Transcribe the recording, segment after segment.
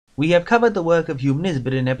We have covered the work of Hume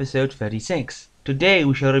Nisbet in episode 36. Today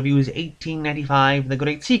we shall review his 1895 The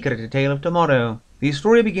Great Secret, A Tale of To-Morrow. The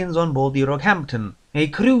story begins on board the Rockhampton, a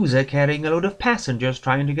cruiser carrying a load of passengers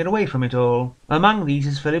trying to get away from it all. Among these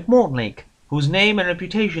is Philip Mortlake, whose name and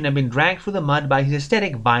reputation have been dragged through the mud by his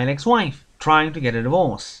hysteric vile ex-wife, trying to get a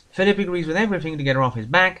divorce. Philip agrees with everything to get her off his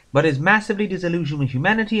back, but is massively disillusioned with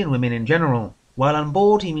humanity and women in general. While on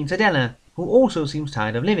board he meets Adela, who also seems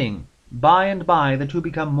tired of living. By and by, the two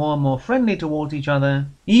become more and more friendly towards each other,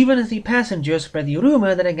 even as the passengers spread the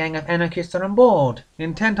rumour that a gang of anarchists are on board,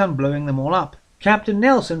 intent on blowing them all up. Captain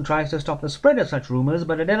Nelson tries to stop the spread of such rumours,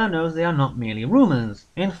 but Adela knows they are not merely rumours.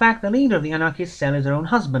 In fact, the leader of the anarchist cell is her own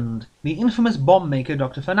husband, the infamous bomb maker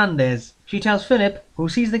Dr. Fernandez. She tells Philip, who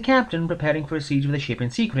sees the captain preparing for a siege of the ship in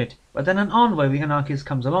secret, but then an envoy of the anarchists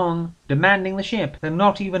comes along, demanding the ship. Then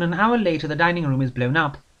not even an hour later the dining room is blown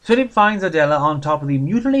up. Philip finds Adela on top of the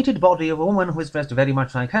mutilated body of a woman who is dressed very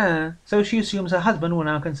much like her, so she assumes her husband will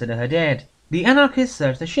now consider her dead. The anarchists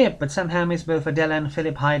search the ship, but somehow miss both Adela and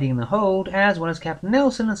Philip hiding in the hold, as well as Captain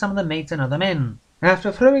Nelson and some of the mates and other men.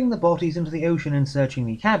 After throwing the bodies into the ocean and searching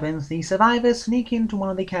the cabins, the survivors sneak into one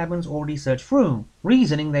of the cabins already searched through,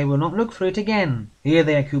 reasoning they will not look through it again. Here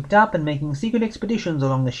they are cooped up and making secret expeditions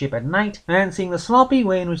along the ship at night, and seeing the sloppy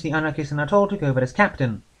way in which the anarchist Anatole took over as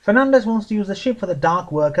captain. Fernandez wants to use the ship for the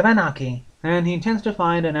dark work of anarchy, and he intends to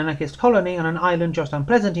find an anarchist colony on an island just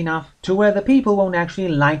unpleasant enough to where the people won't actually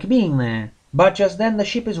like being there. But just then the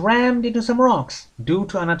ship is rammed into some rocks, due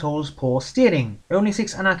to Anatole's poor steering. Only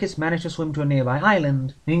 6 anarchists manage to swim to a nearby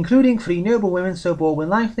island, including 3 noble women so bored with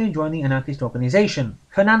life they join the anarchist organization: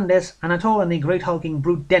 Fernandez, Anatole and the great hulking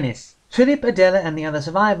brute Dennis. Philip, Adela and the other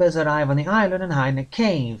survivors arrive on the island and hide in a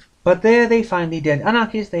cave. But there they find the dead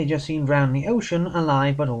anarchist they just seen drown in the ocean,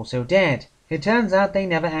 alive but also dead. It turns out they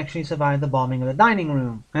never actually survived the bombing of the dining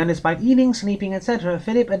room, and despite eating, sleeping, etc.,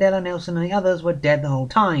 Philip, Adela, Nelson and the others were dead the whole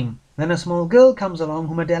time. Then a small girl comes along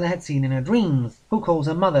whom Adela had seen in her dreams, who calls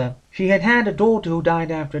her mother. She had had a daughter who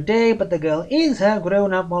died after a day, but the girl is her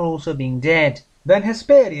grown up while also being dead. Then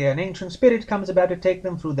Hesperia, an ancient spirit, comes about to take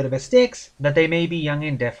them through the river Styx, that they may be young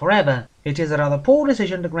and deaf forever. It is a rather poor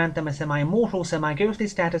decision to grant them a semi-immortal, semi-ghostly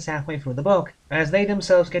status halfway through the book, as they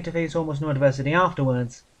themselves get to face almost no adversity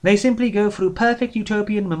afterwards. They simply go through perfect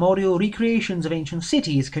utopian memorial recreations of ancient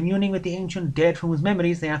cities, communing with the ancient dead from whose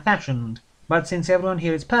memories they are fashioned. But since everyone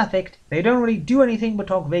here is perfect, they don't really do anything but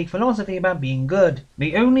talk vague philosophy about being good.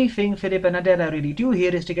 The only thing Philip and Adela really do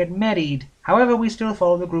here is to get married. However, we still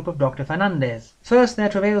follow the group of Dr. Fernandez. First there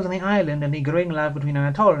travails on the island, and the growing love between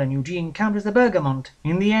Anatole and Eugene counters the bergamot.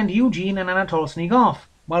 In the end, Eugene and Anatole sneak off,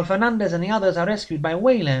 while Fernandez and the others are rescued by a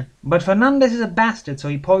whaler. But Fernandez is a bastard, so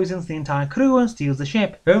he poisons the entire crew and steals the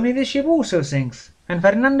ship. Only the ship also sinks, and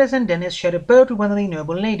Fernandez and Dennis share a boat with one of the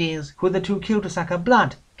noble ladies, who the two kill to suck her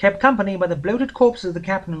blood, kept company by the bloated corpses of the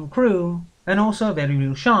captain and crew, and also a very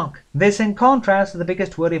real shark. This in contrast to the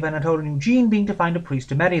biggest worry of Anatole and Eugene being to find a priest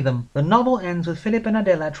to marry them. The novel ends with Philip and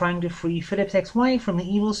Adela trying to free Philip's ex-wife from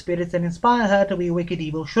the evil spirits that inspire her to be a wicked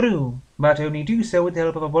evil shrew, but only do so with the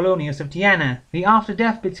help of Apollonius of Tyana. The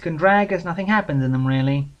after-death bits can drag as nothing happens in them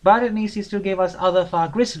really, but at least he still gave us other far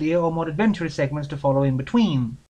grislier or more adventurous segments to follow in between.